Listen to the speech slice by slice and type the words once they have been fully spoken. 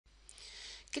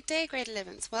Good day, grade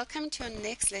 11s. Welcome to your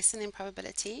next lesson in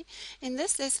probability. In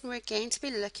this lesson, we're going to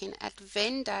be looking at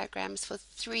Venn diagrams for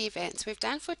 3 events. We've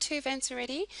done for 2 events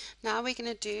already. Now we're going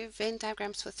to do Venn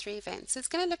diagrams for 3 events. It's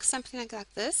going to look something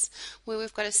like this, where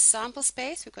we've got a sample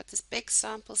space. We've got this big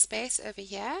sample space over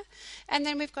here. And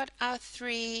then we've got our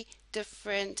 3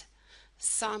 different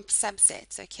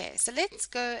subsets. Okay, so let's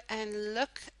go and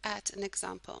look at an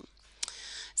example.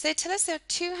 So they tell us there are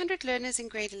 200 learners in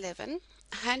grade 11,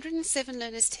 107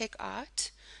 learners take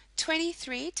art,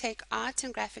 23 take art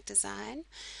and graphic design,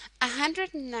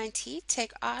 190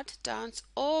 take art, dance,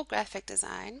 or graphic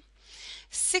design,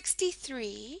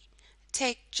 63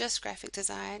 take just graphic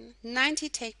design, 90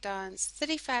 take dance,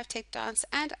 35 take dance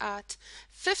and art,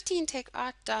 15 take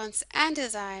art, dance, and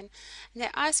design. And they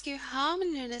ask you how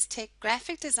many learners take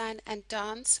graphic design and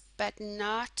dance but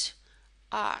not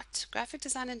art. Graphic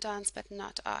design and dance but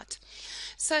not art.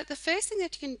 So the first thing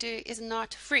that you can do is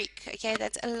not freak. Okay,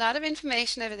 that's a lot of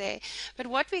information over there. But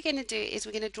what we're going to do is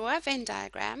we're going to draw a Venn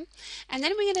diagram, and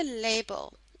then we're going to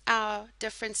label our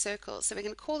different circles. So we're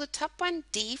going to call the top one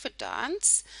D for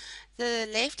dance, the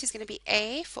left is going to be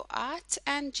A for art,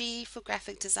 and G for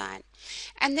graphic design.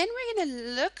 And then we're going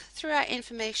to look through our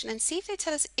information and see if they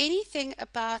tell us anything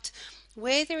about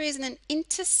where there is an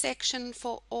intersection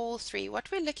for all 3.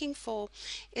 What we're looking for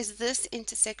is this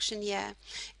intersection here.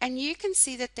 And you can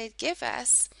see that they give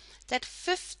us that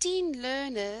 15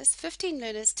 learners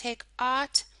take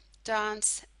art,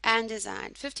 dance, and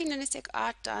design. 15 learners take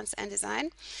art, dance, and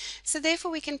design. So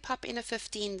therefore we can pop in a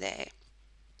 15 there.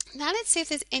 Now let's see if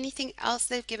there's anything else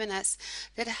they've given us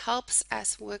that helps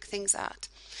us work things out.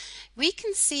 We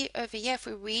can see over here, if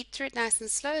we read through it nice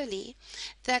and slowly,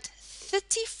 that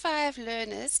 35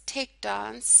 learners take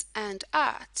dance and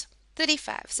art.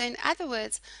 35. So in other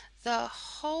words, the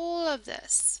whole of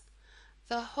this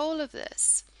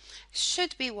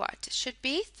should be what? Should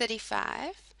be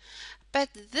 35,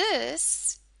 but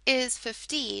this is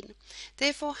 15.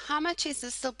 Therefore, how much is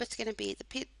this little bit going to be?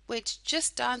 The which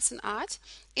just dance and art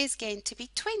is going to be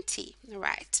 20.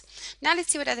 Right. Now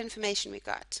let's see what other information we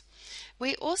got.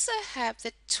 We also have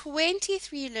that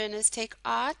 23 learners take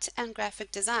art and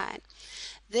graphic design.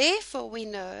 Therefore, we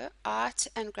know art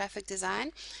and graphic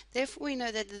design. Therefore, we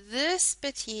know that this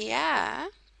bit here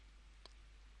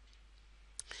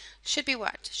should be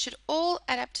what? Should all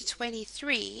add up to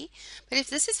 23. But if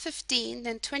this is 15,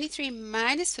 then 23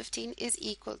 minus 15 is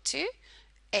equal to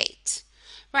 8.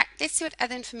 Right, let's see what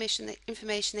other information they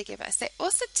give us. They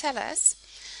also tell us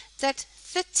that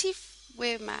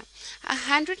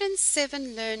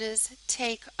 107 learners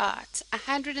take art.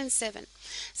 107.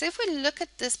 So if we look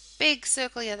at this big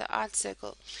circle here, the art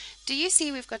circle, do you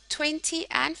see we've got 20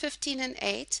 and 15 and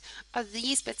 8 of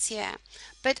these bits here,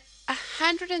 but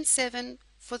 107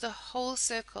 for the whole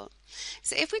circle.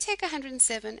 So if we take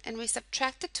 107 and we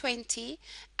subtract the 20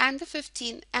 and the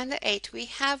 15 and the 8, we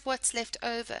have what's left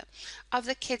over of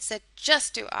the kids that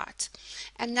just do art,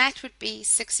 and that would be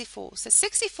 64. So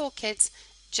 64 kids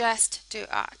just do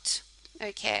art.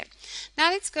 Okay, now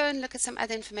let's go and look at some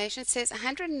other information. It says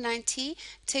 190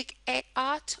 take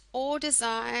art or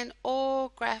design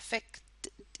or graphic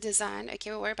design.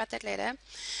 Okay, we'll worry about that later.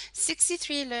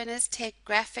 63 learners take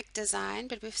graphic design,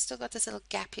 but we've still got this little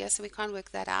gap here, so we can't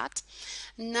work that out.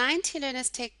 90 learners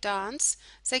take dance.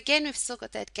 So again, we've still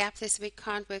got that gap there, so we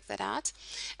can't work that out.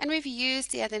 And we've used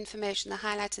the other information, the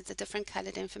highlighted, the different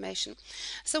colored information.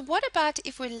 So what about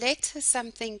if we let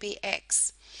something be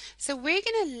X? So we're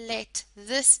going to let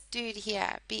this dude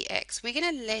here be X. We're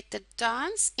going to let the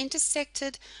dance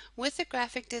intersected with the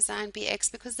graphic design be X,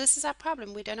 because this is our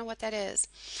problem. We don't know what that is.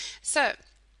 So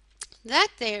that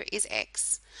there is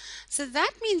X. So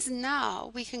that means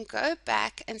now we can go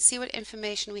back and see what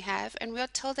information we have, and we are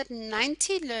told that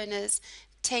 90 learners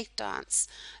take dance.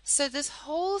 So this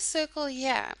whole circle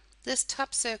here, this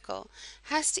top circle,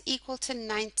 has to equal to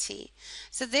 90.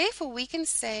 So therefore we can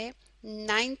say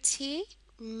 90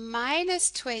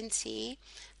 minus 20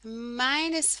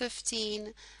 minus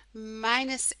 15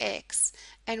 minus X,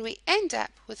 and we end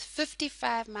up with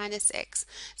 55 minus X.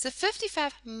 So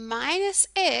 55 minus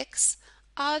X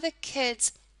are the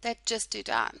kids that just do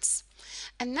dance.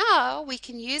 And now we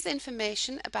can use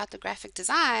information about the graphic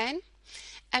design,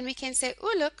 and we can say,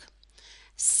 oh look,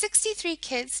 63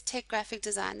 kids take graphic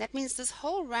design. That means this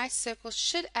whole right circle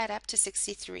should add up to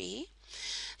 63.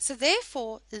 So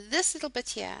therefore this little bit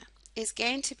here is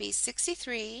going to be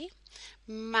 63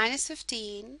 minus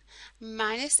 15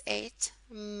 minus 8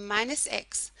 minus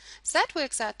X. So that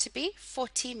works out to be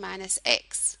 40 minus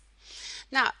X.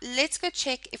 Now, let's go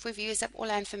check if we've used up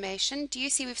all our information. Do you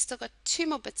see we've still got 2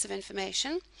 more bits of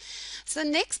information? So the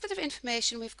next bit of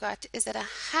information we've got is that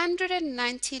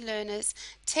 190 learners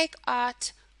take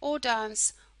art or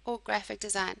dance or graphic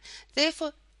design.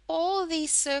 Therefore, all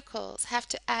these circles have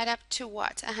to add up to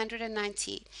what?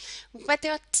 190. But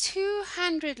there are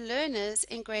 200 learners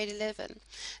in grade 11.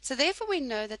 So therefore we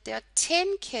know that there are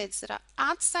 10 kids that are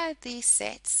outside these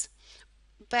sets,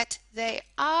 but they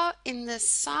are in the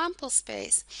sample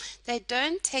space. They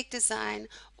don't take design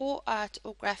or art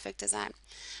or graphic design.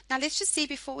 Now let's just see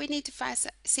before we need to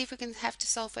see if we can have to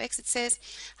solve for x. It says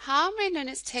how many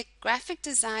learners take graphic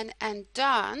design and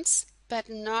dance but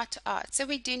not art. So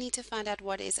we do need to find out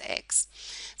what is x.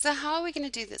 So how are we going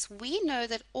to do this? We know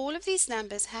that all of these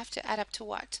numbers have to add up to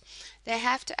what? They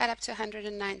have to add up to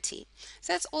 190.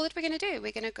 So that's all that we're going to do.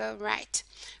 We're going to go right.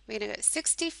 We're going to go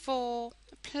 64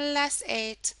 plus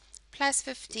 8 plus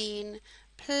 15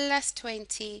 plus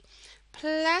 20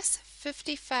 plus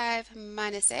 55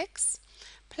 minus x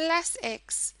plus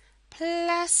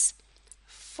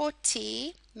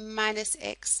 40 minus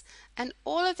x, and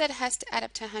all of that has to add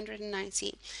up to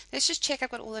 190. Let's just check I've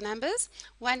got all the numbers.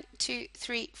 1, 2,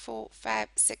 3, 4, 5,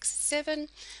 6, 7.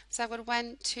 So I've got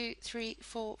 1, 2, 3,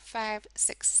 4, 5,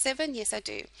 6, 7. Yes, I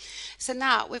do. So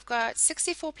now we've got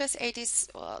 64 plus 8 is,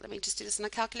 well, let me just do this on a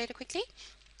calculator quickly.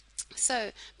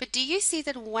 So, but do you see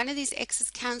that one of these x's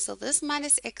cancel? This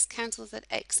minus x cancels that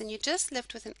x, and you're just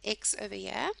left with an x over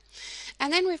here.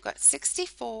 And then we've got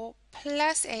 64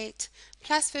 plus 8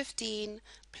 plus 15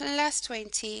 plus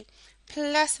 20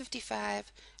 plus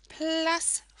 55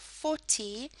 plus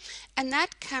 40, and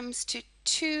that comes to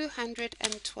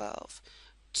 212.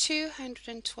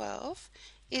 212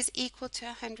 is equal to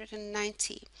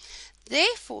 190.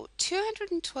 Therefore,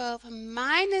 212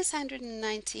 minus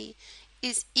 190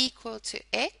 is equal to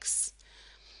x,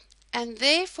 and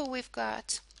therefore we've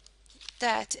got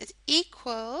that it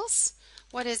equals,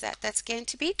 what is that? That's going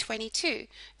to be 22.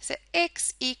 So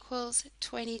x equals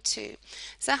 22.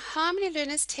 So how many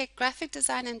learners take graphic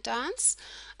design and dance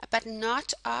but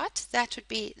not art? That would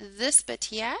be this bit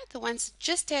here, the ones that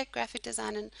just take graphic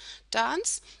design and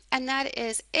dance, and that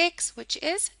is x, which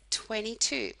is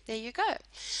 22. There you go.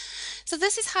 So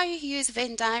this is how you use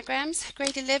Venn diagrams.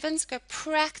 Grade 11s, go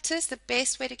practice. The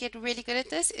best way to get really good at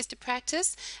this is to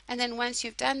practice, and then once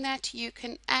you've done that, you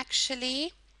can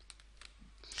actually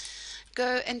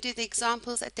go and do the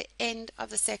examples at the end of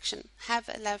the section. Have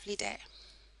a lovely day.